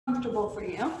comfortable for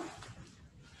you.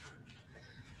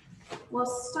 We'll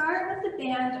start with the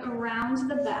band around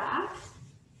the back,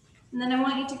 and then I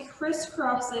want you to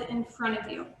crisscross it in front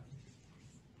of you,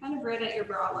 kind of right at your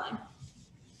bra line.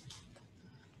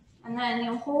 And then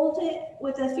you'll hold it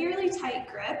with a fairly tight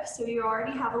grip, so you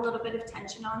already have a little bit of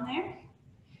tension on there.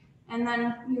 And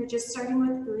then you're just starting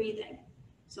with breathing.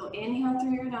 So inhale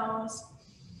through your nose,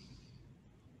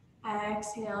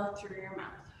 exhale through your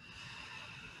mouth.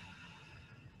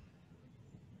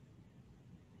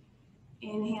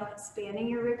 Inhale, expanding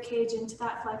your rib cage into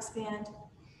that flex band.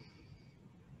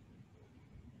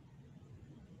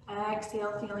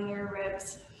 Exhale, feeling your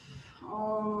ribs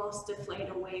almost deflate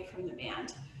away from the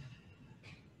band.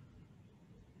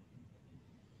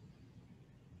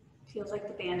 Feels like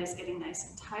the band is getting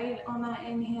nice and tight on that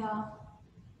inhale.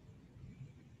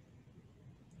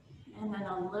 And then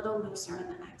a little looser on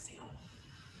the exhale.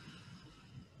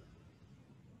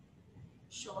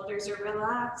 Shoulders are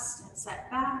relaxed and set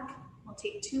back. We'll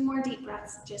take 2 more deep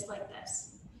breaths just like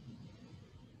this.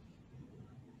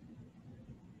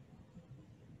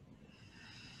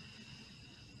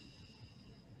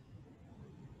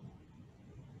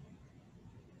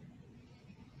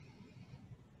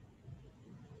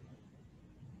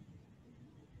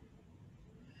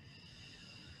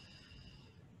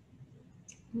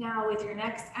 Now with your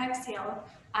next exhale,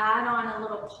 add on a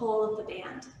little pull of the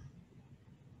band.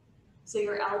 So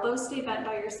your elbows stay bent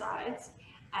by your sides.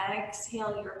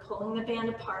 Exhale, you're pulling the band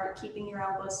apart, keeping your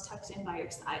elbows tucked in by your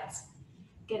sides.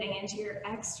 Getting into your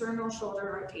external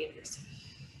shoulder rotators.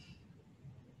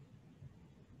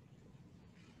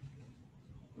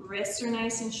 Wrists are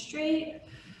nice and straight.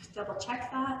 Double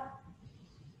check that.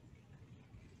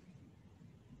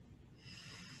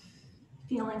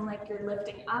 Feeling like you're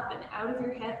lifting up and out of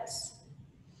your hips.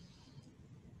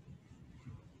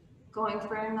 Going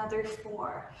for another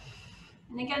 4.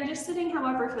 And again, just sitting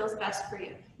however feels best for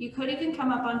you. You could even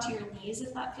come up onto your knees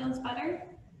if that feels better.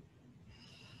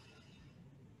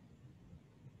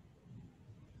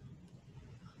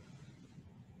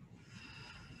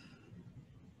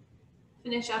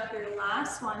 Finish up your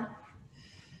last one.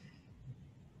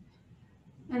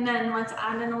 And then let's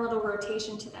add in a little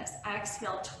rotation to this.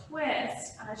 Exhale,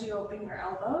 twist as you open your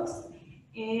elbows.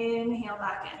 Inhale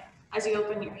back in. As you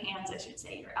open your hands, I should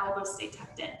say, your elbows stay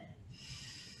tucked in.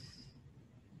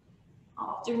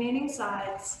 Alternating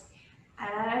sides.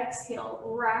 Exhale,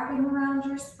 wrapping around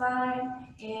your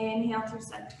spine. Inhale through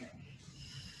center.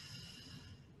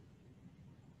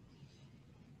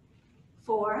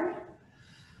 4.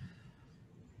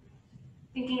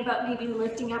 Thinking about maybe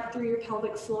lifting up through your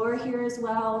pelvic floor here as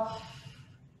well.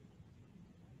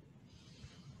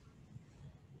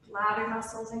 Bladder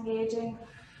muscles engaging.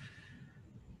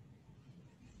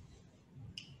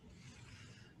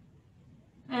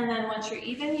 And then once you're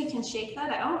even, you can shake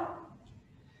that out.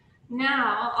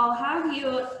 Now I'll have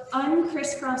you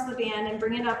uncrisscross the band and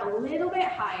bring it up a little bit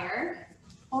higher,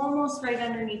 almost right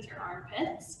underneath your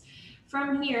armpits.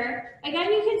 From here,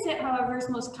 again, you can sit however is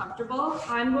most comfortable.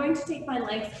 I'm going to take my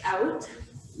legs out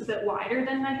a bit wider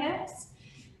than my hips,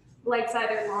 legs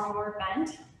either long or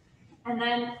bent, and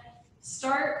then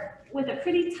start with a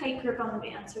pretty tight grip on the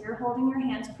band. So you're holding your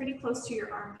hands pretty close to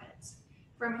your armpits.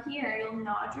 From here, you'll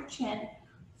nod your chin,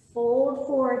 fold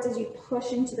forwards as you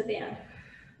push into the band.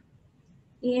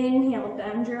 Inhale,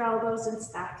 bend your elbows and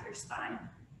stack your spine.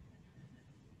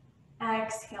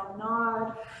 Exhale,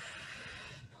 nod.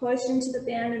 Push into the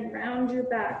band and round your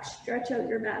back, stretch out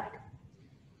your back.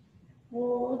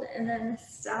 Hold and then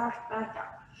stack back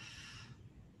up.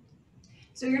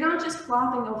 So you're not just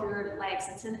flopping over your legs,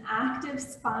 it's an active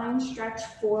spine stretch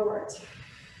forwards.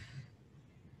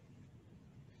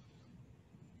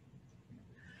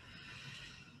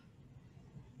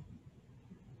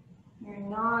 You're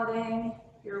nodding,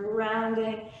 you're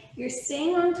rounding, you're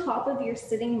staying on top of your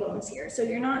sitting bones here. So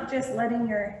you're not just letting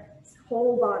your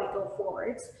whole body go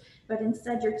forwards, but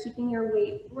instead you're keeping your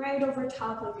weight right over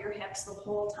top of your hips the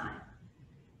whole time.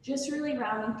 Just really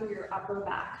rounding through your upper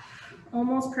back,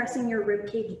 almost pressing your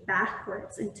ribcage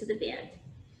backwards into the band.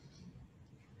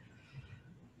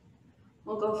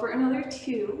 We'll go for another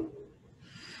 2.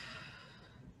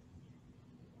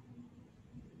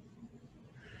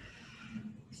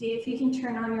 See if you can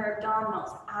turn on your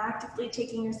abdominals, actively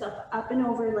taking yourself up and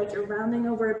over like you're rounding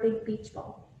over a big beach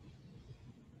ball.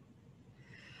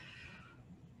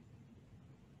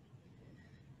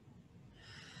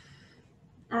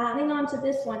 Adding on to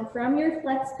this one, from your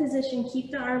flex position,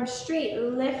 keep the arms straight,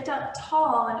 lift up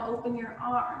tall and open your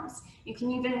arms. You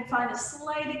can even find a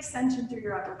slight extension through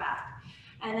your upper back.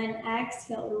 And then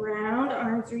exhale, round,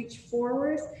 arms reach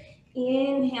forward.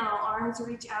 Inhale, arms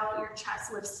reach out, your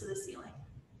chest lifts to the ceiling.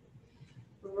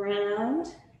 Round,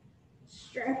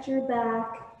 stretch your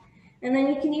back, and then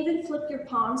you can even flip your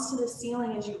palms to the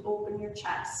ceiling as you open your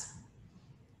chest.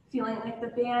 Feeling like the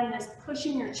band is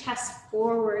pushing your chest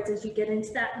forwards as you get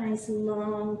into that nice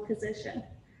long position.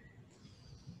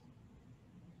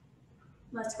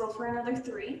 Let's go for another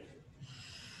 3.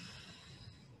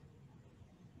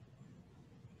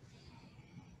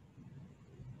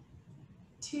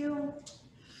 2.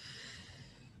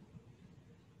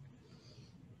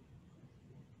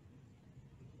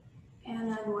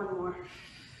 And then 1 more.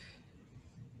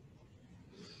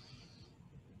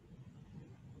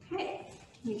 Okay,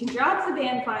 you can drop the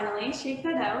band finally, shake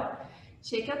that out,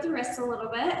 shake out the wrists a little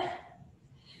bit.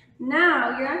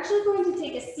 Now you're actually going to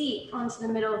take a seat onto the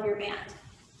middle of your band.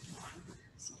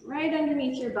 So right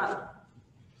underneath your bum.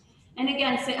 And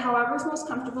again, sit however is most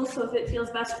comfortable, so if it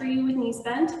feels best for you with knees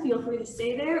bent, feel free to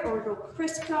stay there or go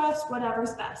crisscross,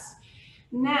 whatever's best.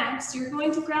 Next, you're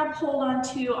going to grab hold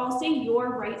onto, I'll say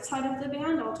your right side of the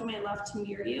band, I'll do my left to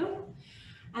mirror you.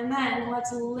 And then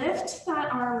let's lift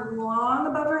that arm long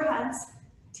above our heads,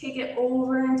 take it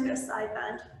over into a side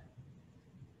bend.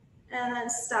 And then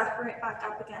step right back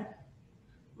up again.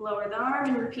 Lower the arm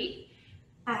and repeat.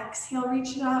 Exhale,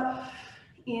 reach it up.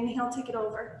 Inhale, take it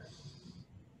over.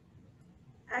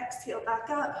 Exhale, back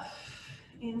up.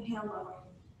 Inhale, lower.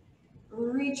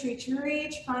 Reach, reach,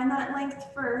 reach. Find that length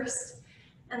first.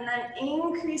 And then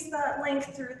increase that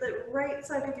length through the right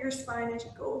side of your spine as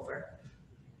you go over.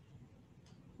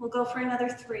 We'll go for another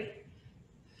 3.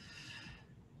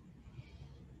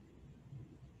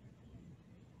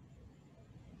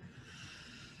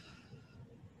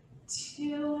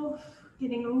 2,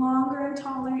 getting longer and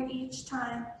taller each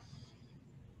time.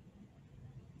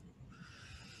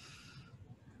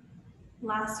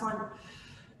 Last one.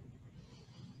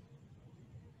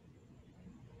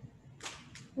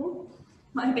 Ooh,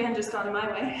 my band just got in my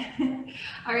way.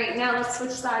 All right, now let's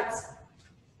switch sides.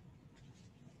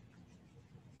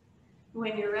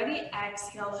 When you're ready,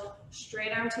 exhale,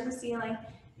 straight arm to the ceiling.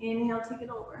 Inhale, take it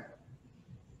over.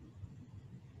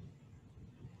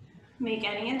 Make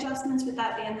any adjustments with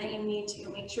that band that you need to.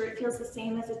 Make sure it feels the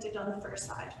same as it did on the first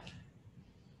side.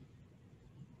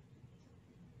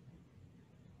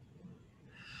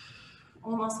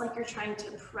 Almost like you're trying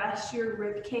to press your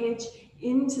rib cage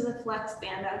into the flex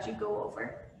band as you go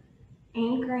over.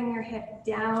 Anchoring your hip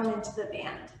down into the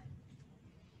band.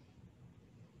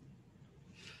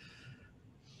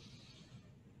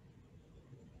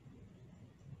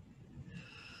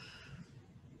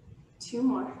 Two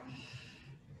more.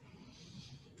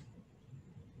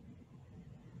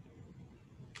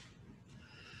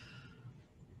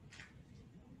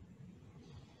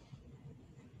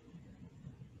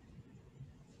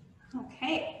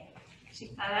 Okay,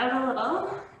 shake that out a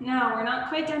little. Now, we're not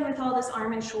quite done with all this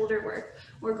arm and shoulder work.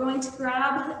 We're going to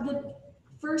grab the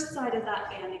first side of that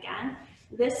band again,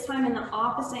 this time in the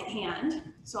opposite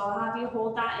hand. So I'll have you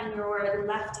hold that in your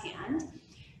left hand.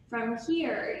 From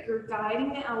here, you're guiding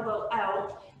the elbow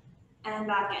out and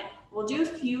back in. We'll do a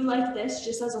few like this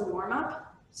just as a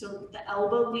warm-up. So the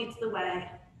elbow leads the way.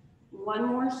 One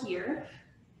more here.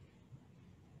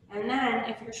 And then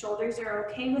if your shoulders are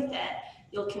okay with it,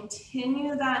 you'll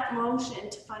continue that motion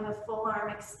to find a full arm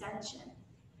extension.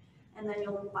 And then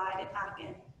you'll glide it back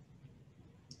in.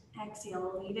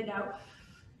 Exhale, lead it out.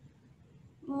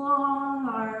 Long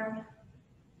arm.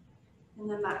 And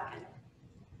then back in.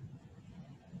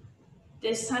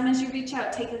 This time as you reach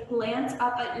out, take a glance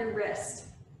up at your wrist.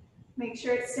 Make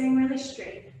sure it's staying really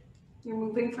straight. You're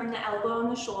moving from the elbow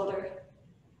and the shoulder.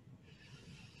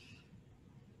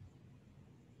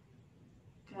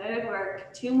 Good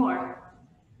work. Two more.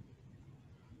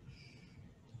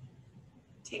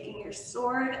 Taking your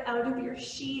sword out of your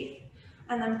sheath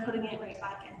and then putting it right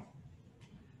back in.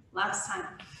 Last time.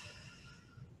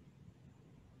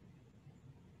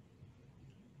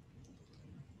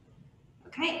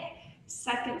 Okay,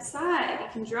 second side. You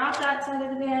can drop that side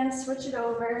of the band, switch it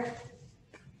over.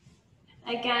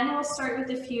 Again, we'll start with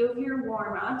a few of your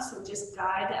warm-ups. So just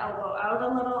guide the elbow out a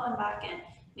little and back in,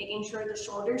 making sure the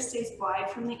shoulder stays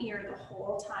wide from the ear the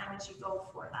whole time as you go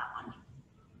for that one.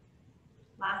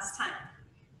 Last time.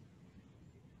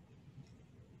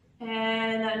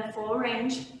 And then full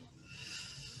range.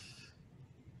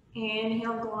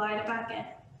 Inhale, glide it back in.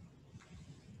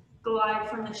 Glide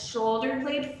from the shoulder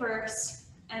blade first,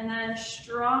 and then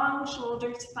strong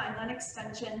shoulder to find that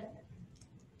extension.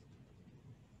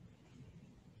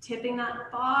 Tipping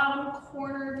that bottom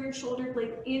corner of your shoulder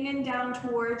blade in and down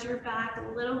towards your back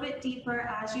a little bit deeper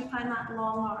as you find that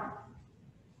long arm.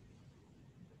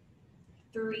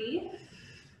 3,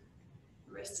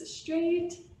 Wrist is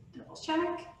straight, double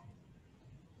check.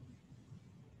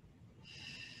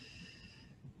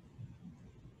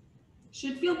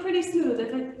 Should feel pretty smooth.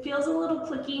 If it feels a little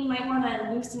clicky, you might want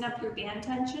to loosen up your band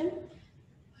tension,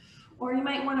 or you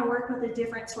might want to work with a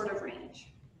different sort of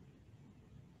range.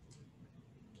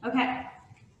 Okay,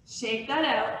 shake that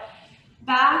out.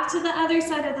 Back to the other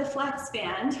side of the flex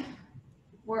band.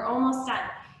 We're almost done.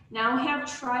 Now we have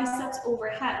triceps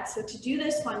overhead. So to do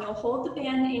this one, you'll hold the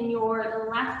band in your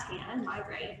left hand, my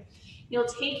right. You'll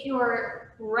take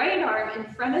your right arm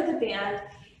in front of the band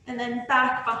and then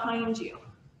back behind you,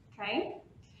 okay?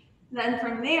 Then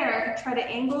from there, try to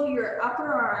angle your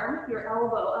upper arm, your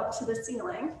elbow up to the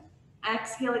ceiling.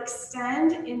 Exhale,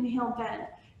 extend, inhale, bend.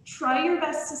 Try your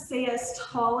best to stay as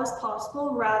tall as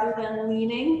possible rather than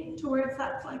leaning towards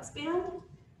that flex band.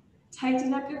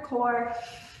 Tighten up your core.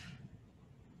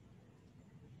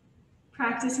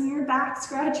 Practicing your back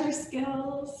scratcher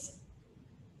skills.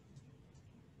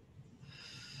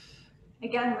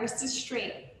 Again, wrist is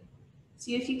straight.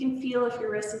 See if you can feel if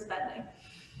your wrist is bending.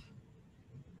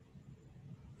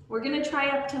 We're gonna try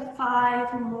up to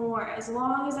 5 more, as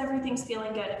long as everything's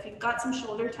feeling good. If you've got some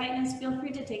shoulder tightness, feel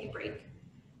free to take a break.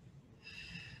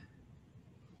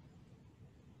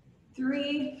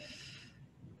 3,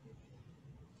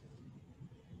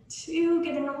 2,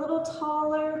 getting a little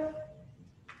taller.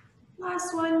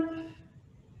 Last one.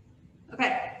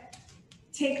 Okay,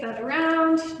 take that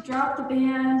around, drop the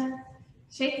band,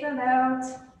 shake that out,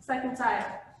 second side.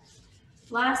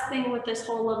 Last thing with this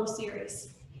whole little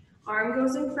series. Arm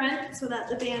goes in front so that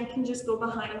the band can just go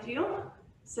behind you.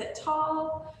 Sit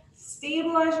tall,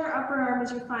 stabilize your upper arm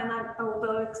as you find that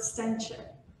elbow extension.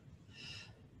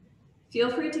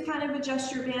 Feel free to kind of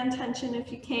adjust your band tension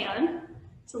if you can.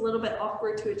 It's a little bit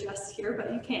awkward to adjust here,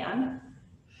 but you can.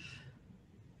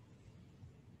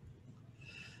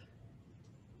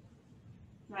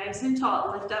 Nice and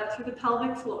tall, lift up through the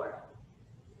pelvic floor.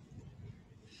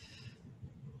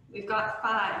 We've got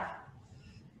 5,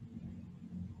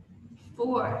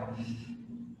 4,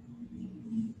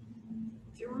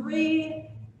 3,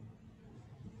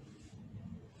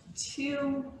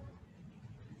 2,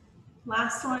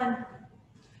 last one.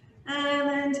 And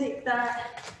then take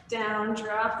that down,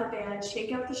 drop the band,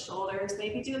 shake out the shoulders,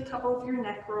 maybe do a couple of your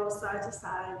neck rolls side to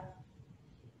side.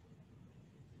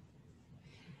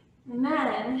 And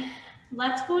then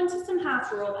let's go into some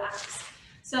half roll backs.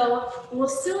 So we'll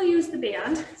still use the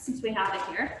band since we have it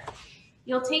here.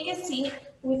 You'll take a seat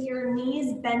with your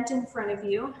knees bent in front of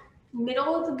you.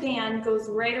 Middle of the band goes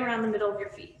right around the middle of your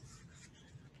feet.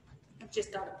 I've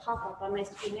just got a pop-up on my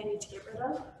screen I need to get rid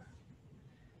of.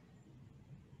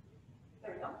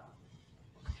 There we go.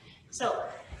 So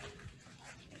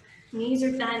knees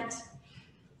are bent,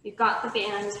 you've got the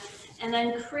band, and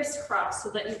then crisscross so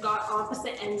that you've got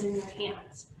opposite ends in your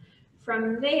hands.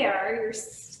 From there, you're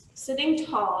sitting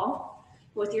tall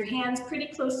with your hands pretty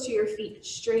close to your feet,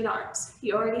 straight arms.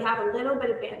 You already have a little bit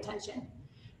of band tension.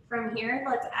 From here,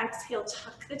 let's exhale,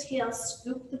 tuck the tail,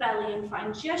 scoop the belly, and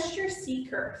find just your C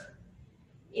curve.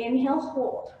 Inhale,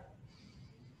 hold.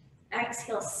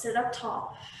 Exhale, sit up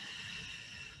tall.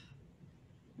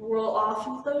 Roll off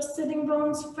of those sitting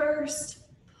bones first.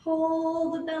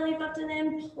 Pull the belly button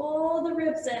in, pull the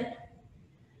ribs in.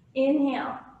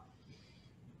 Inhale.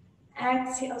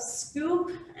 Exhale,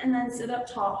 scoop, and then sit up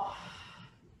tall.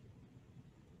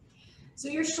 So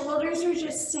your shoulders are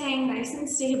just staying nice and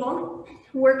stable.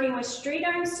 Working with straight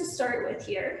arms to start with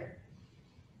here.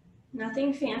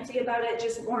 Nothing fancy about it,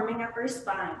 just warming up our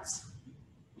spines.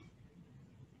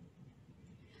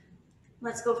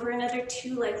 Let's go for another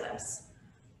 2 like this.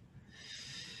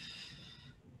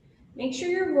 Make sure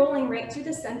you're rolling right through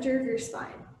the center of your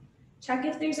spine. Check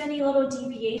if there's any little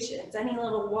deviations, any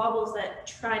little wobbles that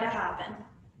try to happen.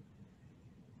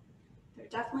 There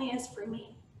definitely is for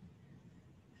me.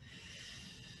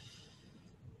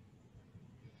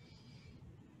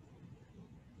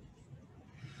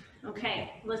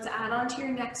 Okay, let's add on to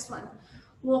your next one.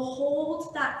 We'll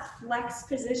hold that flex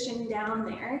position down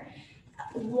there.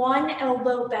 One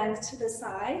elbow bends to the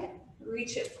side,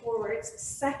 reach it forwards.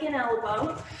 Second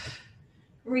elbow,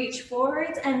 reach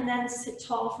forwards, and then sit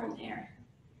tall from there.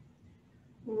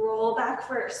 Roll back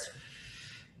first.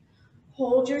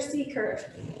 Hold your C curve.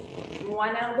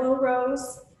 One elbow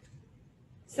rose,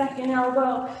 second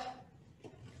elbow,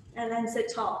 and then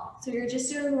sit tall. So you're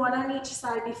just doing one on each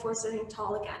side before sitting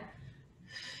tall again.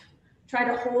 Try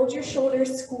to hold your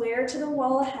shoulders square to the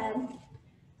wall ahead,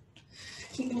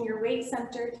 keeping your weight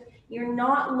centered. You're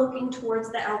not looking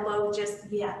towards the elbow just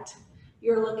yet.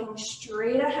 You're looking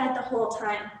straight ahead the whole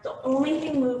time. The only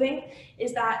thing moving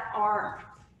is that arm.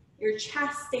 Your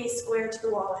chest stays square to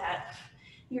the wall ahead.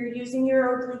 You're using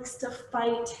your obliques to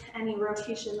fight any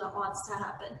rotation that wants to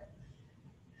happen.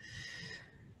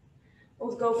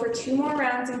 We'll go for 2 more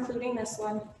rounds, including this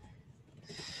one.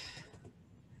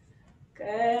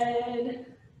 Good.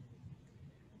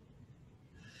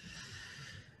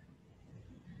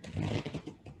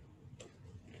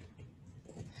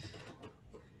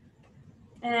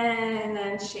 And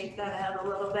then shake that out a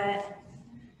little bit.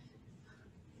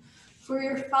 For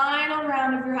your final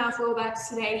round of your half roll backs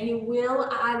today, you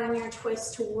will add in your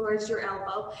twist towards your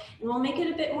elbow, and we'll make it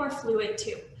a bit more fluid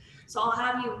too. So I'll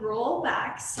have you roll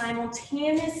back,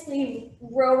 simultaneously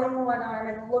rowing one arm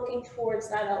and looking towards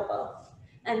that elbow,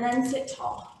 and then sit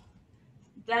tall.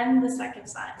 Then the second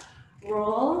side.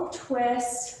 Roll,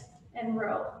 twist, and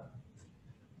row.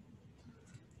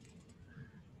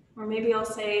 Or maybe I'll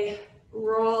say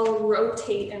roll,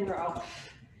 rotate, and row.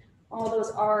 All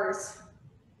those R's.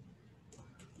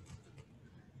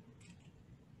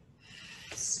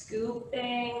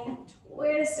 Scooping,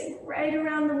 twisting right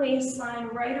around the waistline,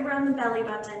 right around the belly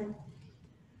button.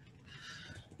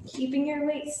 Keeping your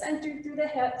weight centered through the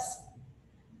hips.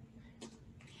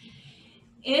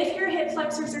 If your hip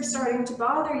flexors are starting to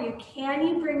bother you, can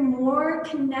you bring more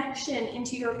connection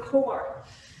into your core?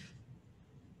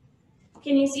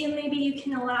 Can you see maybe you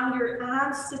can allow your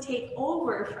abs to take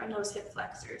over from those hip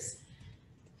flexors?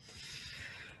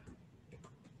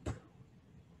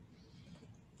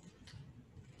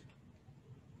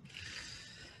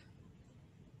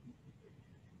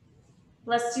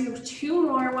 Let's do 2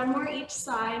 more, 1 more each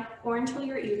side, or until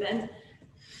you're even.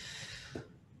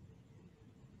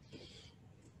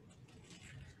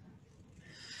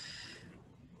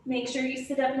 Make sure you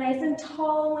sit up nice and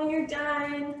tall when you're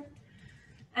done.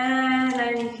 And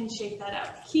then you can shake that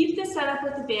out. Keep the setup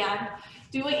with the band.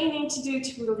 Do what you need to do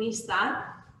to release that.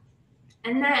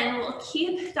 And then we'll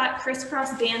keep that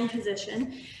crisscross band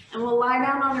position and we'll lie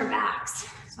down on our backs.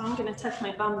 So I'm gonna tuck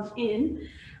my bum in.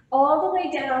 All the way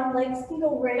down, legs can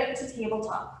go right up to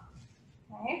tabletop.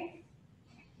 Okay?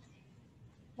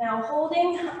 Now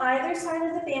holding either side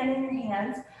of the band in your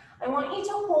hands, I want you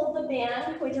to hold the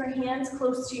band with your hands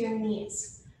close to your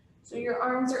knees. So your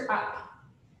arms are up.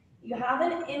 You have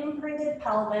an imprinted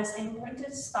pelvis,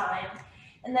 imprinted spine,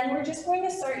 and then we're just going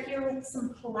to start here with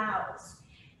some plows.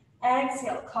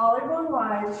 Exhale, collarbone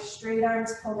wide, straight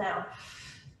arms pull down.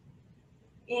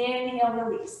 Inhale,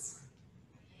 release.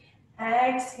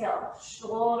 Exhale,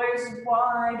 shoulders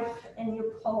wide, and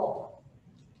you pull.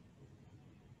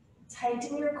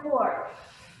 Tighten your core.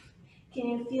 Can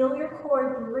you feel your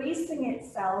core bracing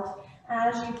itself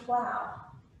as you plow?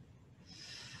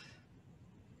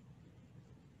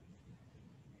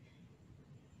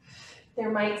 There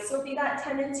might still be that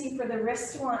tendency for the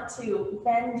wrist to want to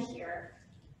bend here.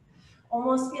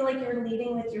 Almost feel like you're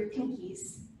leading with your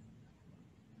pinkies.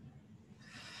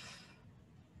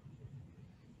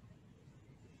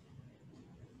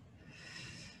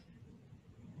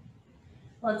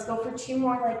 Let's go for 2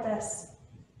 more like this.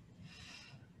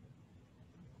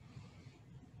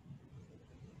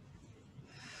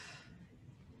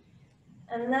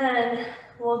 And then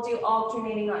we'll do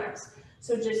alternating arms.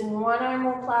 So just one arm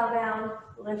will plow down,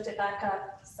 lift it back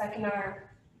up, second arm,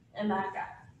 and back up.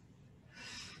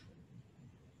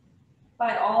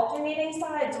 By alternating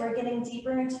sides, we're getting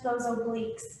deeper into those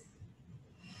obliques.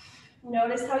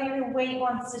 Notice how your weight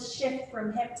wants to shift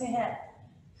from hip to hip.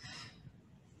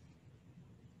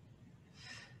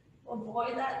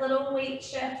 Avoid that little weight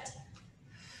shift.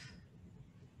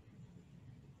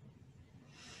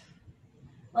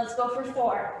 Let's go for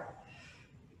 4.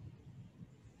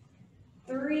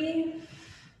 3,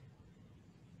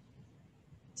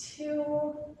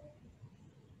 2,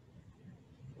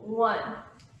 1.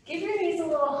 Give your knees a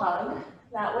little hug.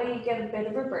 That way you get a bit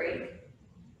of a break,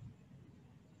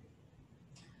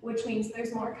 which means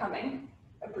there's more coming.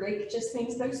 A break just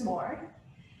means there's more.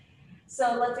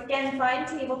 So let's again find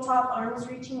tabletop, arms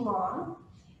reaching long.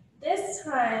 This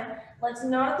time, let's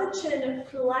nod the chin and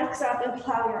flex up and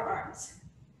plow your arms.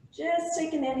 Just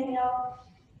take an inhale,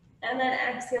 and then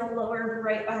exhale, lower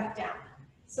right back down.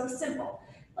 So simple,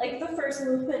 like the first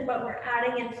movement, but we're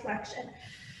adding in flexion.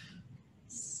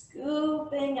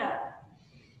 Scooping up.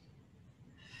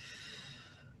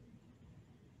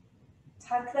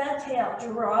 Tuck that tail,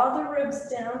 draw the ribs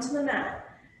down to the mat.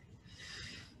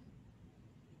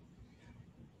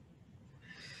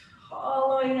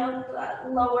 Following up that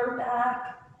lower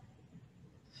back.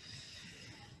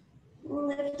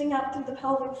 Lifting up through the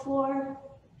pelvic floor.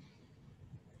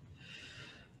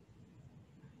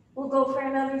 We'll go for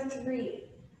another 3.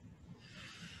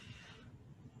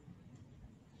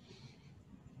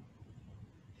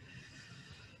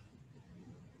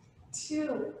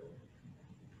 2.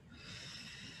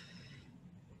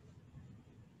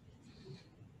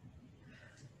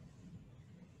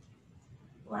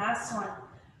 last one.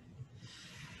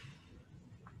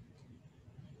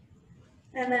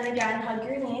 And then again, hug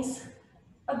your knees,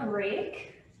 a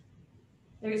break.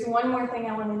 There's one more thing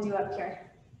I want to do up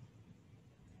here.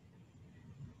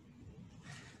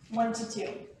 1 to 2.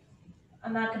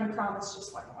 I'm not going to promise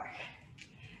just one more.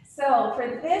 So for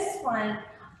this one,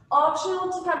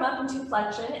 optional to come up into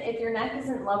flexion. If your neck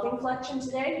isn't loving flexion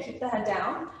today, keep the head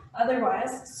down.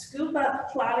 Otherwise, scoop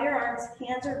up, plow your arms,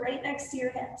 hands are right next to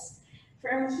your hips.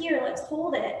 From here, let's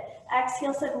hold it.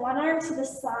 Exhale, send one arm to the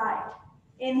side.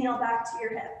 Inhale back to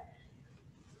your hip.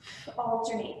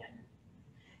 Alternate.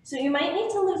 So you might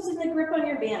need to loosen the grip on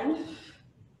your band.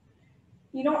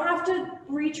 You don't have to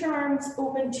reach your arms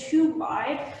open too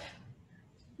wide.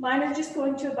 Mine are just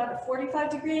going to about a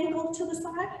 45-degree angle to the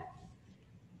side.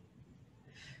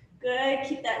 Good,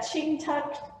 keep that chin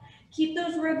tucked. Keep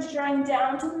those ribs drawing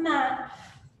down to the mat.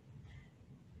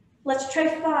 Let's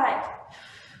try 5.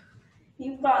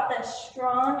 You've got this,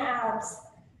 strong abs.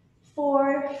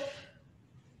 4,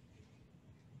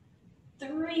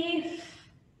 3,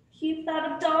 keep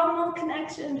that abdominal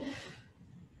connection.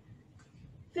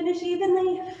 Finish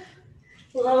evenly,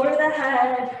 lower the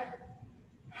head.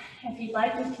 If you'd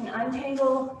like, you can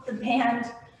untangle the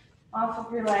band off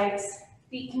of your legs.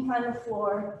 Feet can find the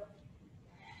floor.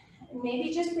 And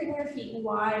maybe just bring your feet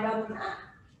wide on the mat.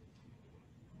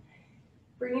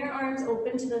 Bring your arms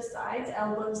open to the sides,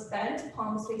 elbows bent,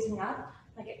 palms facing up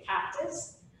like a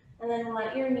cactus. And then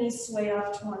let your knees sway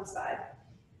off to one side.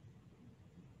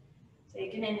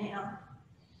 Take an inhale.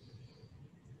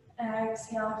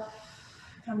 Exhale.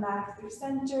 Come back through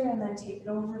center and then take it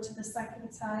over to the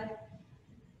second side.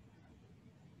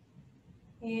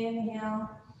 Inhale.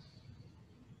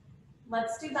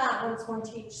 Let's do that once, one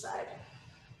to each side.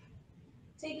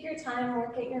 Take your time,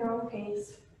 work at your own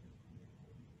pace.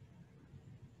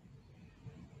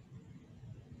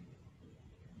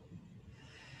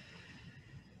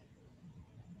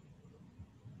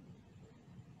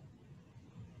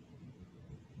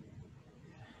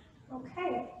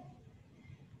 Okay.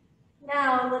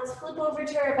 Now let's flip over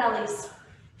to our bellies.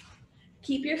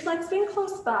 Keep your flex band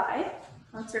close by.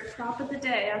 That's our prop of the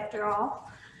day after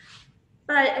all.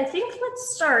 But I think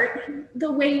let's start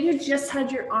the way you just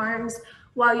had your arms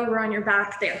while you were on your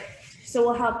back there. So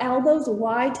we'll have elbows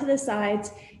wide to the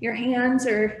sides. Your hands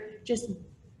are just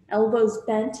elbows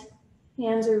bent.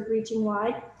 Hands are reaching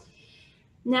wide.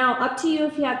 Now up to you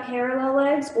if you have parallel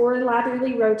legs or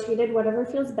laterally rotated, whatever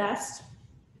feels best.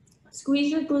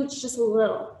 Squeeze your glutes just a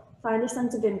little. Find a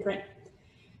sense of imprint.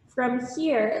 From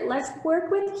here, let's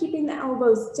work with keeping the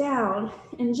elbows down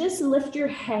and just lift your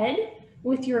head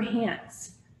with your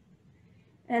hands.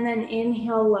 And then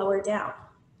inhale, lower down.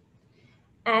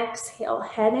 Exhale,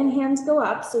 head and hands go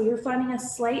up, so you're finding a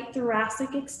slight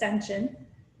thoracic extension.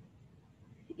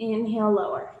 Inhale,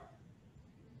 lower.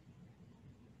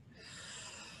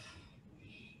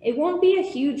 It won't be a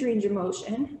huge range of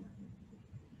motion.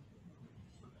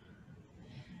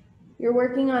 You're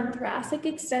working on thoracic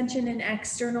extension and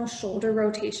external shoulder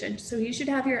rotation. So you should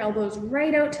have your elbows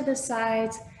right out to the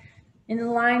sides in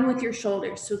line with your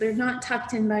shoulders. So they're not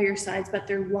tucked in by your sides, but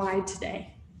they're wide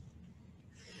today.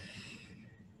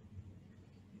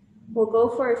 We'll go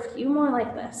for a few more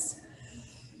like this.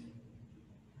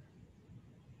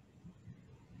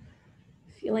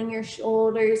 Feeling your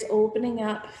shoulders opening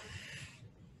up.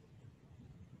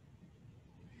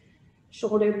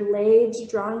 Shoulder blades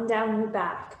drawing down your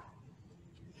back.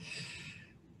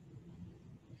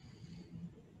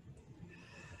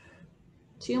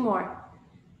 Two more.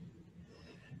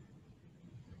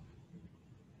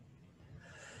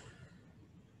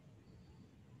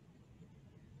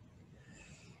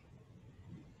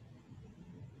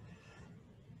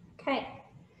 Okay.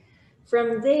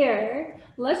 From there,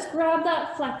 let's grab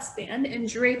that flex band and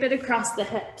drape it across the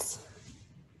hips.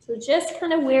 So just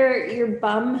kind of where your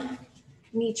bum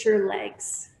meets your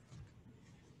legs.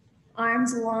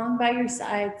 Arms long by your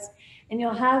sides. And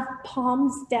you'll have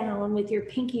palms down with your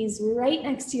pinkies right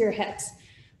next to your hips.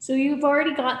 So you've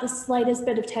already got the slightest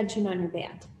bit of tension on your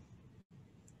band.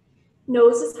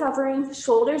 Nose is hovering,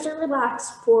 shoulders are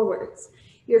relaxed forwards.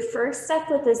 Your first step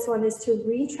with this one is to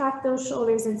retract those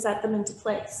shoulders and set them into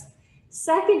place.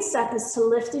 Second step is to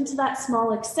lift into that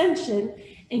small extension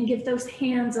and give those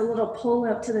hands a little pull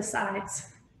out to the sides.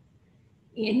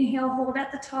 Inhale, hold at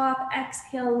the top.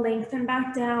 Exhale, lengthen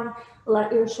back down.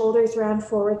 Let your shoulders round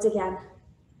forwards again.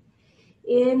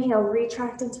 Inhale,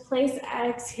 retract into place.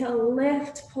 Exhale,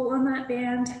 lift, pull on that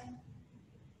band.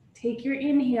 Take your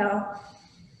inhale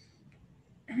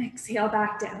and exhale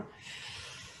back down.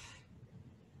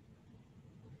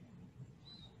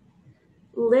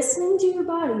 Listening to your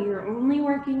body, you're only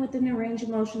working within the range of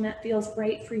motion that feels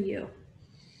right for you.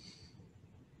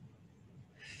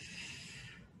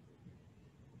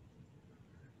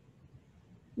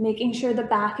 Making sure the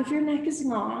back of your neck is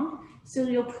long, so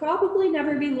you'll probably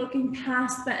never be looking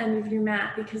past the end of your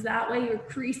mat because that way you're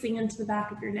creasing into the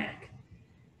back of your neck.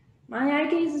 My eye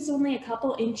gaze is only a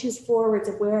couple inches forwards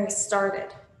of where I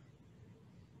started.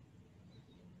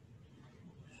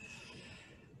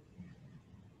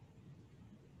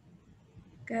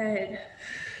 Good.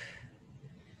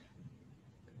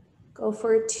 Go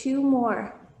for 2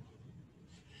 more.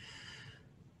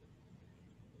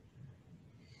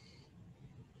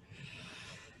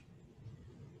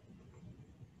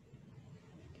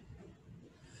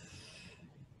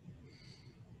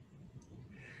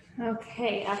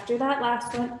 Okay, after that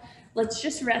last one, let's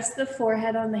just rest the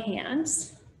forehead on the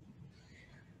hands.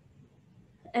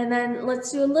 And then let's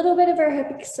do a little bit of our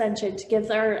hip extension to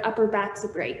give our upper backs a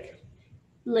break.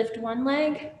 Lift one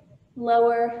leg,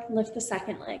 lower, lift the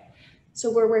second leg.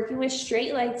 So we're working with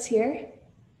straight legs here.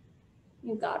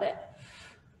 You got it.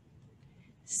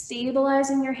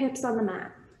 Stabilizing your hips on the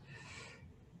mat.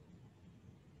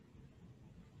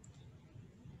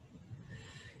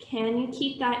 Can you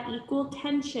keep that equal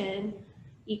tension,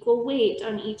 equal weight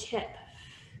on each hip?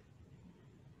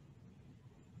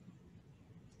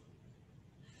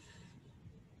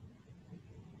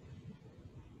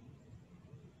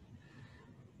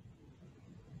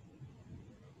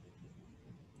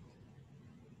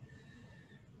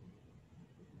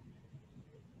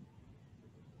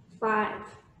 Five.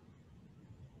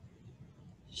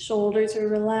 Shoulders are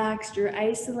relaxed. You're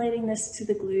isolating this to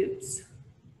the glutes.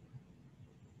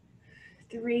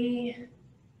 3.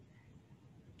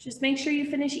 Just make sure you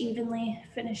finish evenly,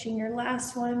 finishing your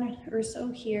last one or so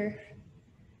here.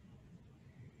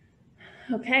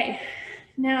 Okay,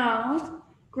 now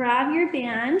grab your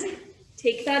band.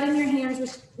 Take that in your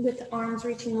hands with arms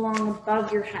reaching long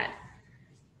above your head.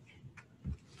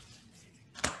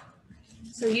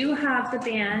 So you have the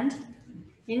band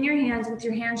in your hands with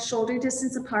your hands shoulder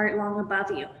distance apart, long above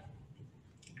you.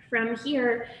 From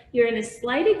here, you're in a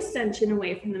slight extension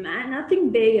away from the mat,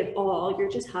 nothing big at all, you're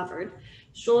just hovered.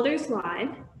 Shoulders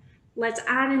wide. Let's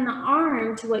add in the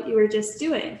arm to what you were just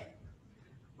doing.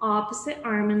 Opposite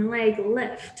arm and leg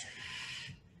lift.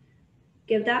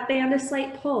 Give that band a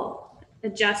slight pull.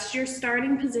 Adjust your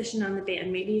starting position on the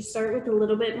band. Maybe you start with a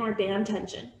little bit more band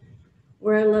tension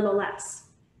or a little less.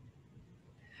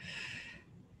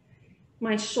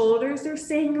 My shoulders are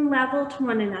staying level to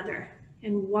one another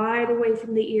and wide away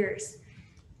from the ears.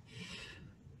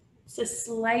 It's a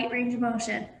slight range of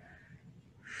motion.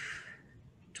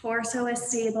 Torso is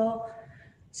stable.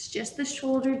 It's just the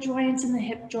shoulder joints and the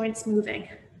hip joints moving.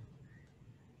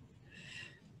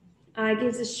 Eye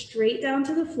gaze is straight down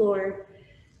to the floor.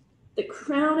 The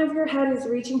crown of your head is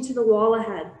reaching to the wall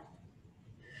ahead.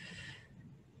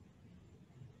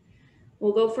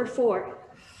 We'll go for 4.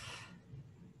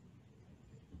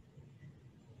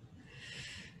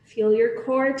 Feel your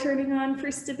core turning on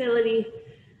for stability.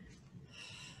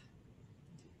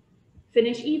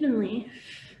 Finish evenly,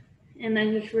 and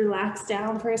then you can relax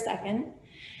down for a second.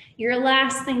 Your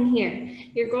last thing here,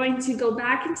 you're going to go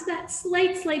back into that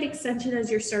slight extension as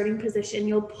your starting position.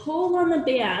 You'll pull on the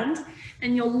band,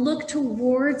 and you'll look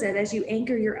towards it as you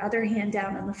anchor your other hand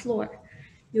down on the floor.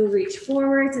 You'll reach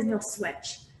forwards, and you'll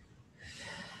switch.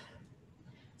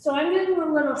 So I'm doing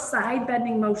a little side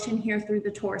bending motion here through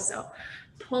the torso.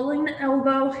 Pulling the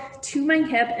elbow to my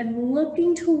hip and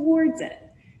looking towards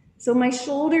it. So my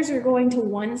shoulders are going to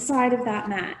one side of that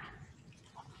mat.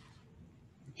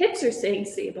 Hips are staying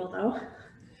stable though.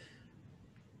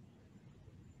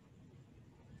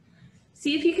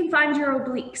 See if you can find your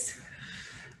obliques.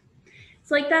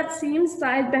 It's like that same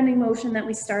side bending motion that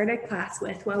we started class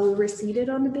with while we were seated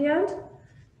on the band.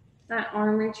 That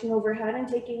arm reaching overhead and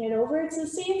taking it over. It's the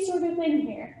same sort of thing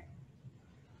here.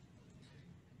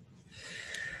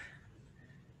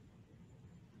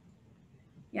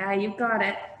 Yeah, you've got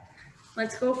it.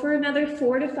 Let's go for another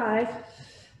 4 to 5.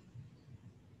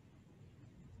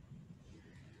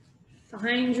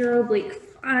 Find your oblique.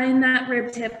 Find that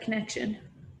rib tip connection.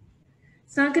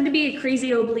 It's not going to be a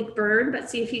crazy oblique burn, but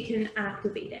see if you can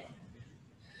activate it.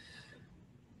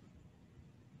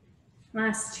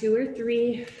 Last 2 or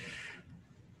 3.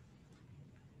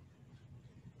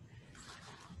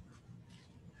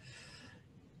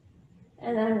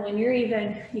 And then when you're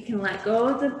even, you can let go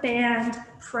of the band,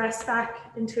 press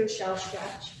back into a shell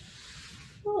stretch.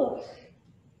 Ooh.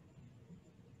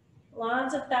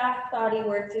 Lots of back body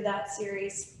work through that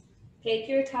series. Take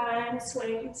your time,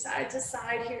 swing side to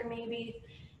side here maybe.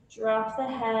 Drop the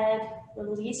head,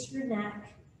 release your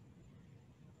neck.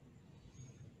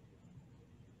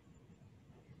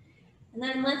 And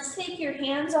then let's take your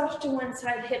hands off to one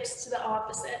side, hips to the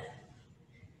opposite.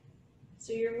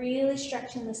 So you're really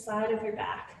stretching the side of your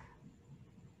back.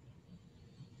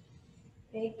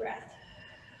 Big breath.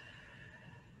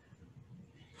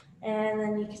 And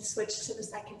then you can switch to the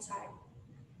second side.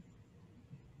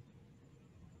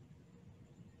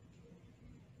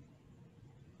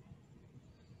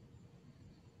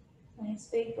 Nice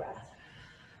big breath.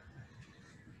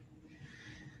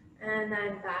 And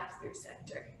then back through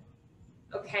center.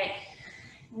 Okay,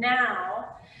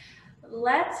 now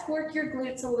let's work your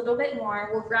glutes a little bit more.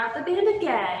 We'll grab the band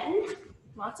again.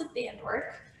 Lots of band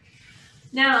work.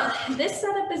 Now, this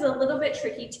setup is a little bit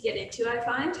tricky to get into, I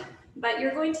find, but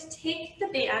you're going to take the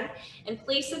band and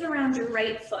place it around your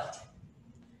right foot.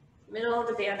 Middle of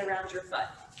the band around your foot.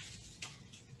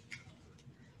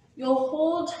 You'll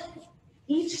hold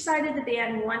each side of the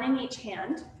band, one in each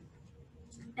hand,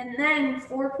 and then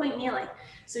 4-point kneeling.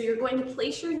 So you're going to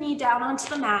place your knee down onto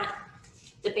the mat.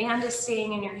 The band is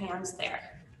staying in your hands there.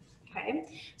 Okay,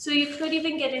 so you could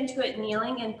even get into it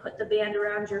kneeling and put the band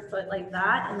around your foot like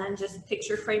that, and then just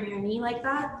picture frame your knee like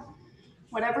that.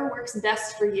 Whatever works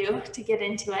best for you to get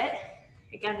into it.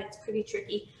 Again, it's pretty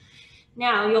tricky.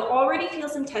 Now, you'll already feel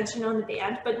some tension on the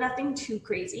band, but nothing too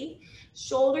crazy.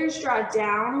 Shoulders draw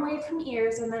down away from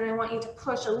ears, and then I want you to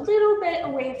push a little bit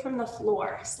away from the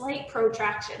floor. Slight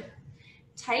protraction.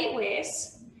 Tight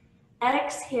waist.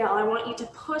 Exhale, I want you to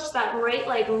push that right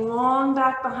leg long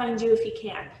back behind you if you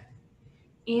can.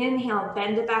 Inhale,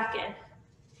 bend it back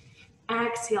in.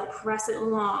 Exhale, press it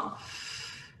long.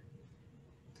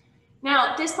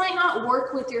 Now, this might not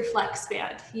work with your flex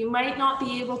band. You might not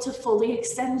be able to fully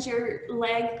extend your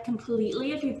leg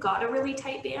completely if you've got a really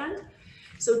tight band.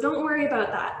 So don't worry about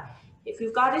that. If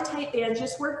you've got a tight band,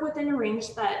 just work within a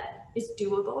range that is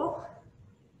doable.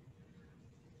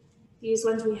 These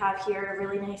ones we have here are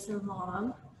really nice and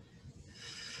long.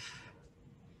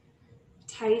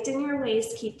 Tighten your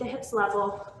waist, keep the hips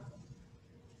level.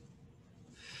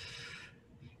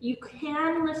 You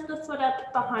can lift the foot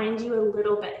up behind you a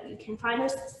little bit. You can find a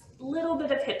little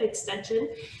bit of hip extension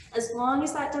as long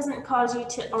as that doesn't cause you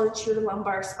to arch your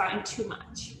lumbar spine too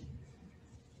much.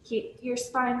 Keep your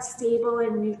spine stable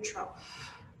and neutral.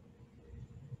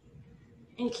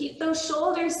 And keep those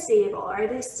shoulders stable. Are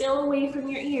they still away from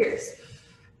your ears?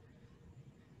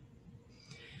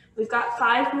 We've got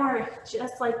 5 more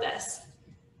just like this.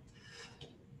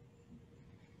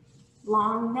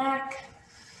 Long neck.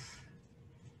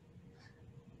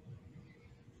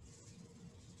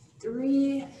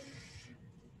 3.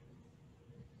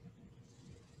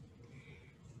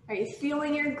 Are you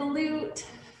feeling your glute?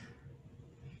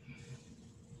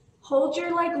 Hold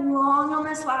your leg long on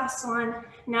this last one.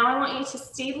 Now I want you to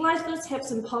stabilize those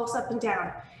hips and pulse up and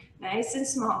down. Nice and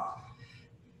small.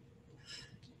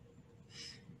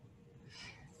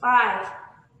 5,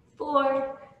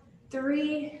 4,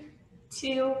 3,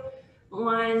 2,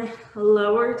 1.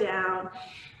 Lower down.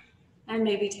 And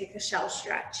maybe take a shell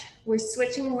stretch. We're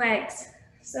switching legs.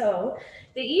 So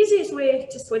the easiest way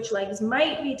to switch legs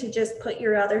might be to just put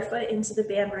your other foot into the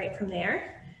band right from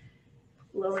there.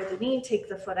 Lower the knee, take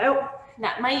the foot out.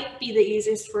 That might be the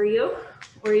easiest for you,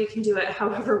 or you can do it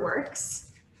however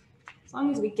works, as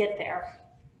long as we get there.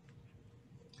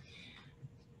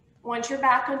 Once you're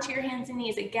back onto your hands and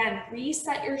knees, again,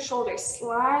 reset your shoulders.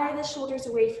 Slide the shoulders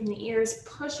away from the ears,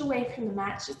 push away from the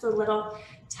mat, just a little,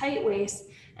 tight waist,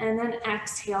 and then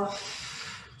exhale,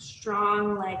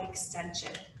 strong leg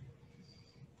extension.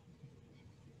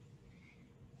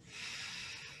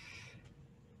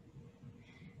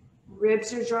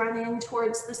 Ribs are drawn in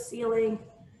towards the ceiling.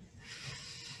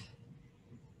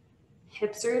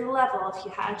 Hips are level. If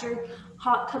you had your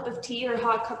hot cup of tea or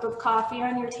hot cup of coffee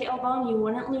on your tailbone, you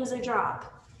wouldn't lose a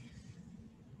drop.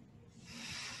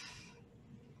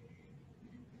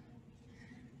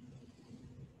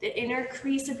 The inner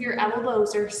crease of your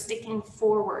elbows are sticking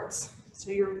forwards. So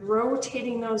you're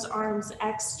rotating those arms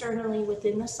externally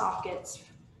within the sockets.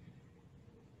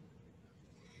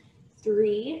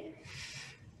 3.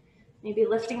 Maybe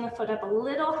lifting the foot up a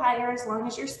little higher as long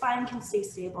as your spine can stay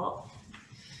stable.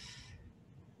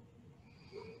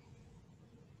 4.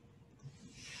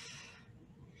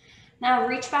 Now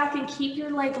reach back and keep your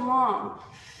leg long.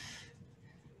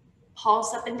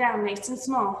 Pulse up and down, nice and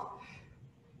small.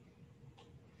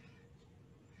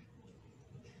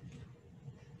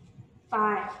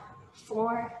 5,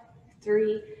 4,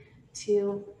 3,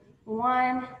 2,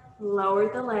 1.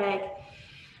 Lower the leg.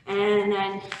 And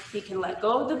then you can let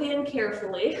go of the band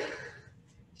carefully.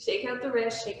 Shake out the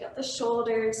wrist, shake out the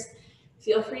shoulders.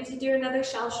 Feel free to do another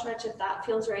shell stretch if that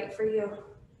feels right for you.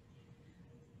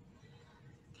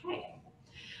 Okay.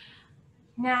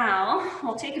 Now,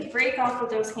 we'll take a break off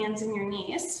with those hands and your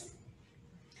knees.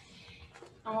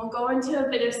 And we'll go into a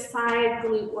bit of side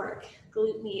glute work,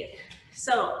 glute med.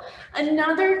 So,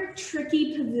 another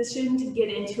tricky position to get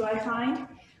into, I find.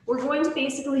 We're going to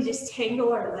basically just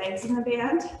tangle our legs in the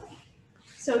band.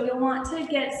 So you'll want to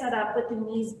get set up with the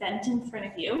knees bent in front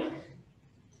of you.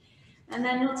 And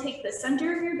then you'll take the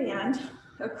center of your band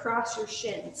across your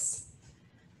shins.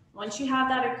 Once you have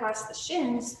that across the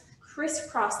shins,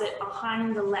 crisscross it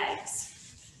behind the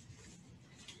legs.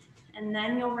 And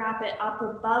then you'll wrap it up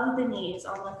above the knees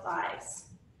on the thighs.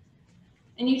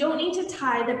 And you don't need to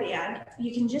tie the band.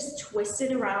 You can just twist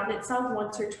it around itself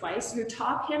once or twice. Your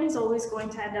top hand is always going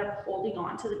to end up holding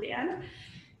on to the band.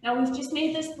 Now we've just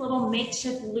made this little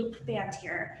makeshift loop band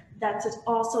here that's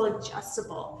also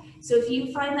adjustable. So if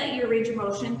you find that your range of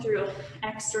motion through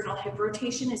external hip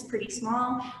rotation is pretty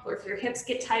small, or if your hips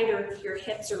get tight, or if your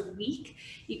hips are weak,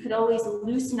 you could always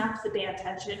loosen up the band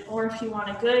tension. Or if you want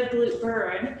a good glute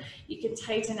burn, you can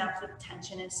tighten up the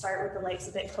tension and start with the legs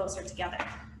a bit closer together.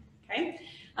 Okay,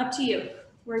 up to you.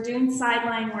 We're doing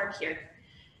sideline work here.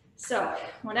 So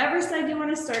whatever side you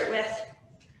want to start with,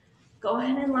 go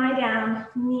ahead and lie down,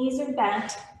 knees are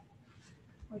bent.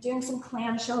 We're doing some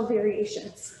clamshell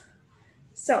variations.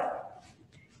 So,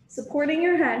 supporting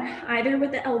your head, either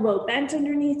with the elbow bent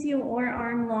underneath you or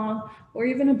arm long, or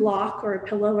even a block or a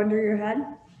pillow under your head.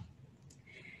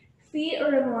 Feet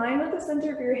are in line with the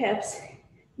center of your hips,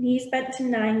 knees bent to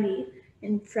 90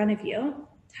 in front of you.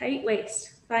 Tight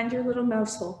waist, find your little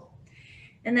mouse hole.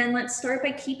 And then let's start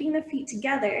by keeping the feet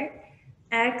together.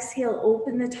 Exhale,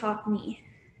 open the top knee.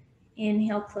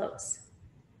 Inhale, close.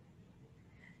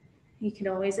 You can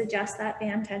always adjust that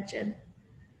band tension.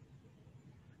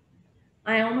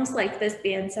 I almost like this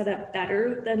band setup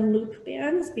better than loop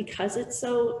bands because it's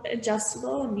so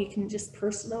adjustable and you can just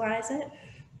personalize it.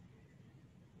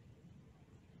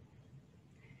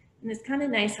 And it's kind of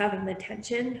nice having the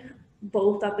tension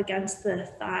both up against the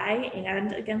thigh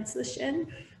and against the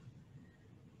shin.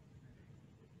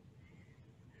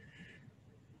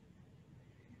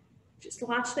 Just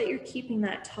watch that you're keeping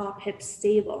that top hip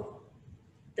stable.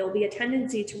 There'll be a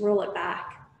tendency to roll it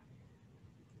back.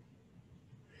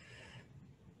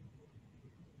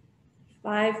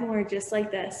 5 more just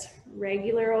like this.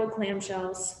 Regular old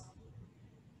clamshells.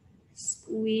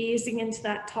 Squeezing into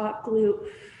that top glute.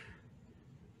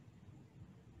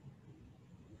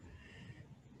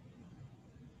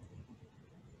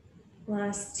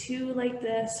 Last 2 like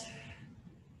this.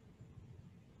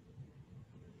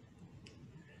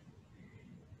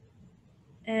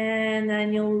 And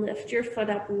then you'll lift your foot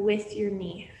up with your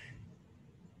knee.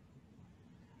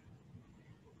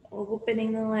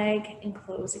 Opening the leg and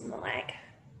closing the leg.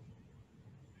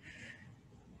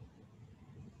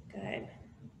 Good.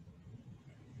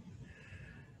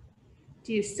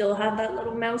 Do you still have that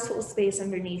little mouse hole space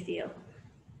underneath you?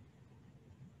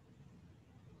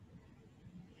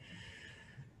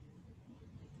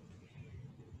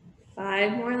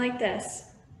 Five more like this.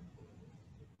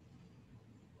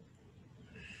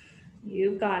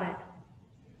 You've got it.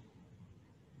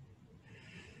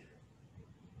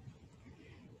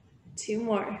 Two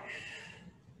more.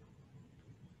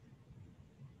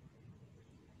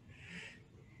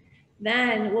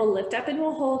 Then we'll lift up and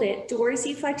we'll hold it.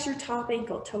 Dorsiflex your top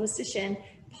ankle, toes to shin.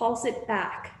 Pulse it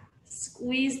back.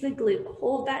 Squeeze the glute.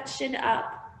 Hold that shin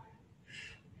up.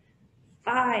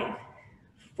 5,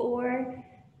 4,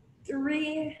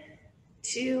 3,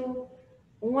 2,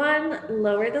 1.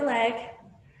 Lower the leg.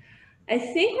 I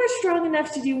think we're strong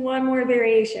enough to do one more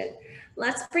variation.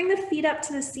 Let's bring the feet up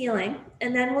to the ceiling,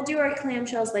 and then we'll do our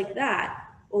clamshells like that.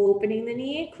 Opening the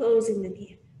knee, closing the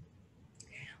knee.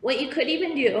 What you could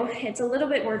even do, it's a little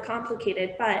bit more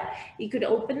complicated, but you could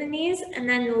open the knees and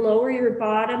then lower your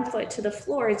bottom foot to the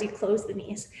floor as you close the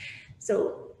knees.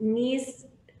 So knees,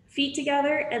 feet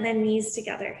together, and then knees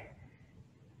together.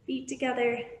 Feet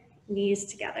together, knees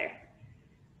together.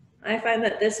 I find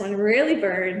that this one really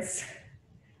burns.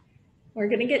 We're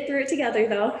gonna get through it together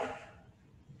though.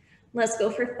 Let's go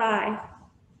for 5,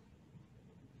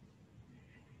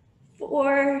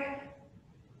 4,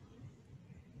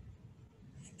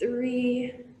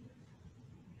 3,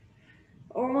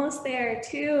 almost there,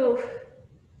 2,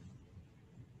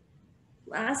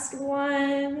 last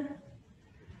one.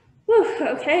 Whew,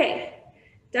 okay,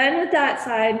 done with that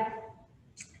side.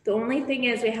 The only thing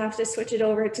is we have to switch it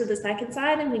over to the second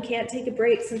side and we can't take a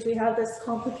break since we have this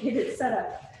complicated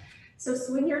setup. So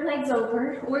swing your legs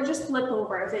over or just flip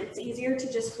over. If it's easier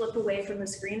to just flip away from the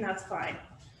screen, that's fine.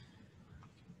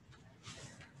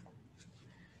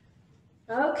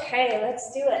 Okay,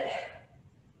 let's do it.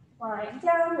 Lying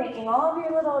down, making all of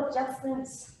your little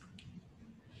adjustments.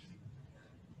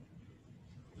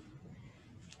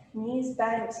 Knees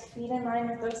bent, feet in line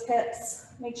with those hips.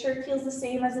 Make sure it feels the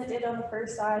same as it did on the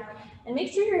first side. And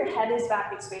make sure your head is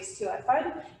back in space too. I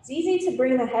find it's easy to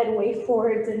bring the head way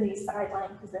forwards in these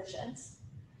sideline positions.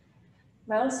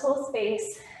 Mouse hold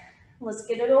space. Let's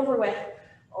get it over with.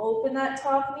 Open that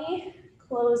top knee,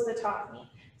 close the top knee.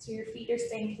 So your feet are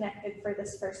staying connected for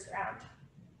this first round.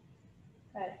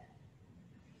 Good.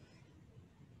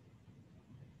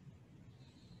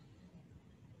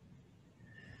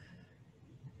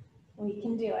 We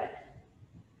can do it.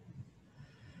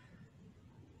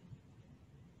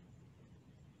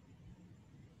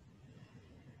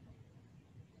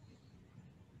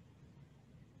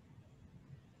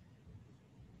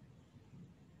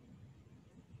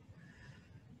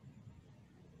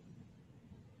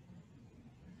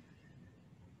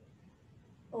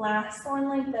 Last one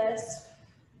like this.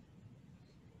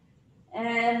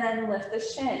 And then lift the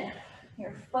shin.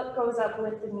 Your foot goes up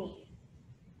with the knee.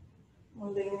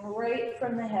 Moving right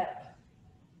from the hip.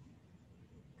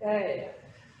 Good.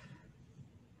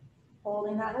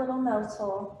 Holding that little mouse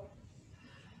hole.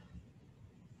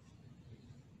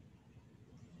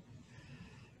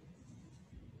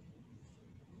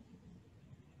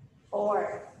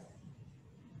 4,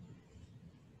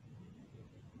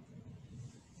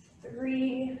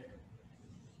 3,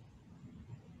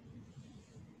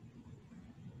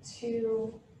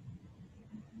 2,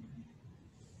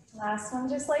 last one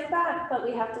just like that, but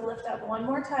we have to lift up one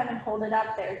more time and hold it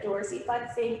up there.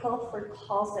 Dorsiflex ankle for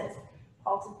pulses.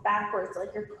 Pulses backwards like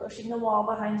you're pushing the wall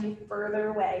behind you further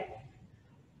away.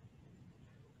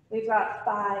 We've got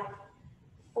 5,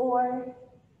 4,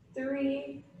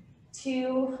 3,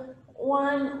 2,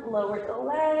 1. Lower the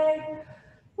leg.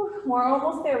 We're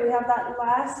almost there. We have that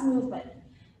last movement.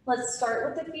 Let's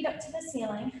start with the feet up to the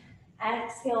ceiling.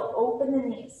 Exhale, open the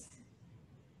knees.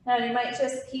 Now you might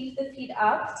just keep the feet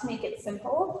up to make it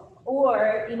simple,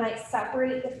 or you might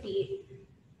separate the feet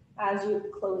as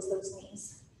you close those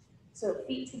knees. So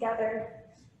feet together,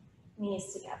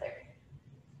 knees together.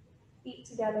 Feet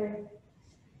together,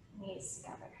 knees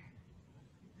together.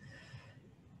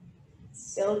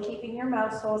 Still keeping your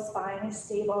mouse hole, spine is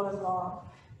stable and long.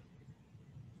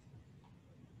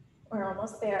 We're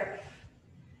almost there.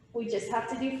 We just have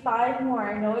to do 5 more.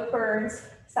 I know it burns.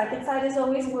 Second side is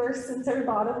always worse since our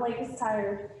bottom leg is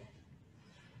tired.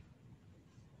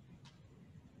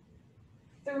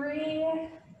 3,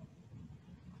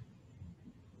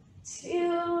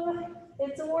 2,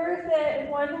 it's worth it.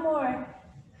 1 more.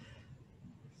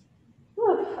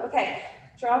 Whew. Okay,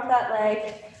 drop that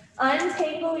leg,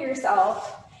 untangle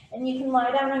yourself, and you can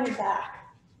lie down on your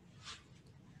back.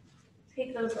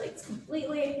 Take those legs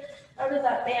completely out of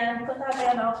that band, put that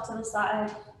band off to the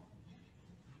side.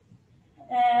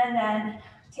 And then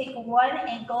take one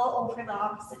ankle over the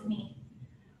opposite knee.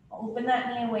 Open that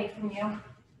knee away from you.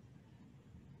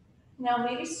 Now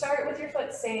maybe start with your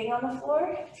foot staying on the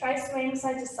floor. Try swaying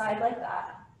side to side like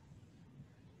that.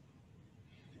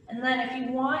 And then if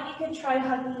you want, you can try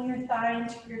hugging your thigh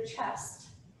into your chest.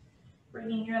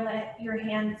 Bringing your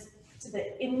hands to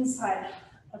the inside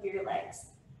of your legs.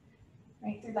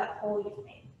 Right through that hole you've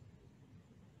made.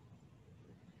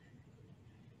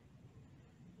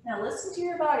 Now listen to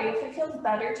your body. If it feels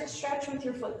better to stretch with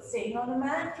your foot staying on the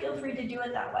mat, feel free to do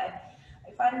it that way.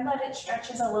 I find that it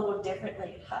stretches a little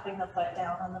differently, having the foot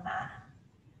down on the mat.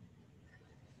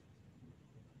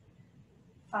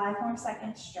 5 more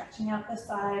seconds, stretching out the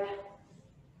side.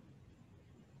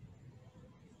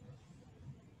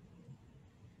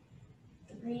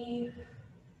 3,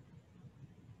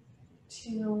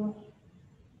 2,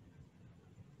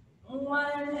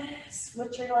 1.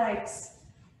 Switch your legs.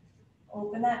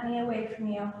 Open that knee away from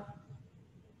you.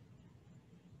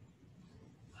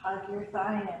 Hug your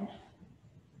thigh in.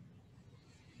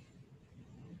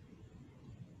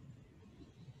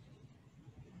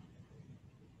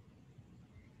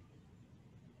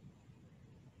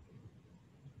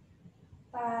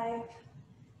 Five,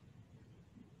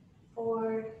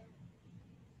 4,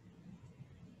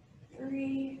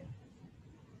 3,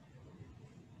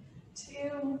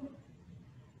 2,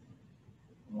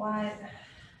 1.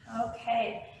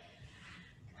 Okay,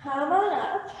 come on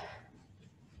up.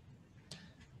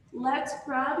 Let's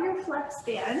grab your flex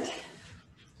band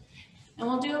and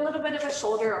we'll do a little bit of a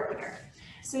shoulder opener.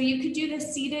 So you could do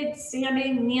this seated,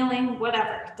 standing, kneeling,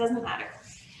 whatever, it doesn't matter.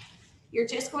 You're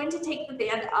just going to take the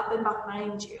band up and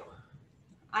behind you.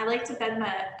 I like to bend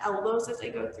my elbows as I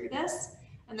go through this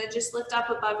and then just lift up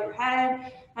above your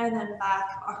head and then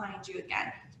back behind you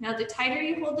again. Now the tighter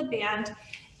you hold the band,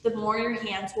 the more your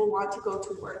hands will want to go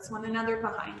towards one another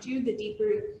behind you, the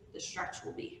deeper the stretch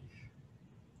will be.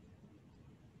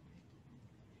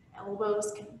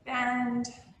 Elbows can bend.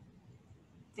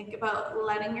 Think about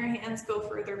letting your hands go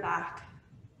further back,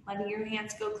 letting your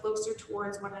hands go closer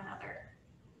towards one another.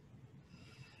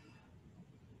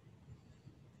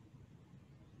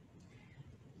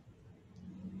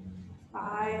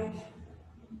 5,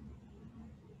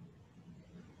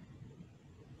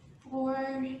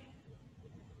 4,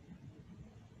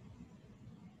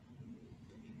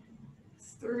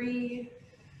 3,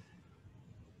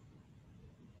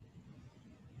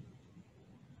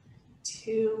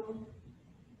 2,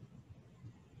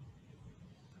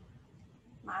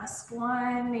 last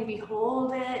one. Maybe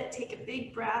hold it, take a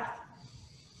big breath.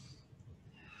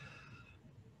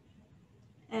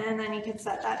 And then you can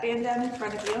set that band down in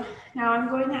front of you. Now I'm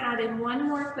going to add in one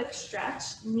more quick stretch,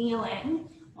 kneeling.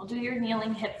 We'll do your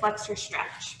kneeling hip flexor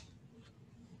stretch.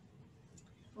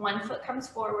 One foot comes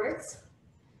forwards,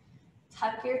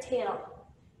 tuck your tail,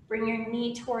 bring your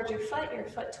knee towards your foot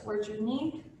towards your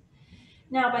knee.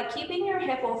 Now by keeping your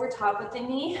hip over top of the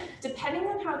knee, depending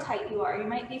on how tight you are, you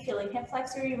might be feeling hip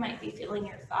flexor, you might be feeling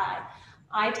your thigh.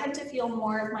 I tend to feel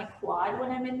more of my quad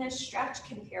when I'm in this stretch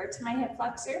compared to my hip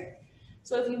flexor.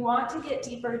 So if you want to get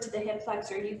deeper to the hip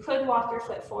flexor, you could walk your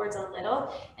foot forwards a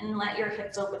little and let your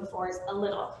hips open forwards a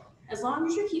little. As long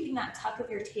as you're keeping that tuck of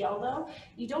your tail though,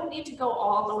 you don't need to go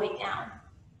all the way down.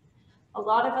 A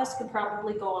lot of us could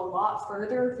probably go a lot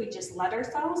further if we just let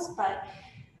ourselves, but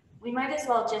we might as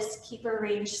well just keep our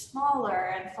range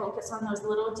smaller and focus on those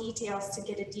little details to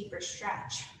get a deeper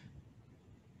stretch.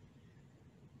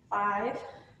 5,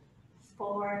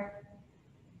 4,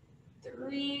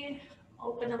 3,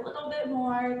 open a little bit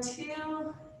more,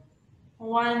 2,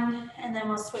 1, and then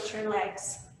we'll switch your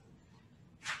legs.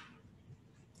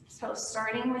 So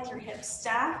starting with your hips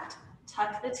stacked,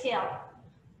 tuck the tail,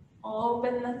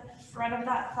 open the front of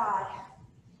that thigh.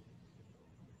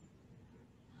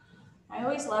 I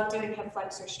always love doing hip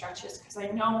flexor stretches because I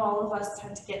know all of us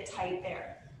tend to get tight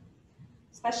there.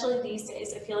 Especially these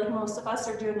days, I feel like most of us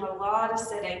are doing a lot of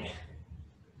sitting.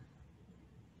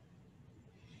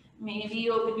 Maybe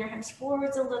you open your hips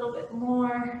forwards a little bit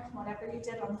more, whatever you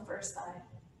did on the first side.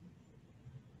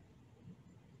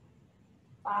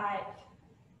 5,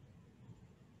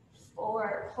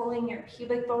 4, pulling your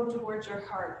pubic bone towards your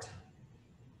heart.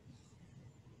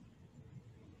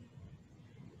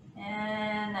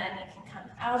 And then you can come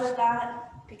out of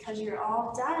that because you're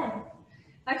all done.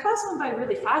 That class went by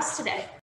really fast today.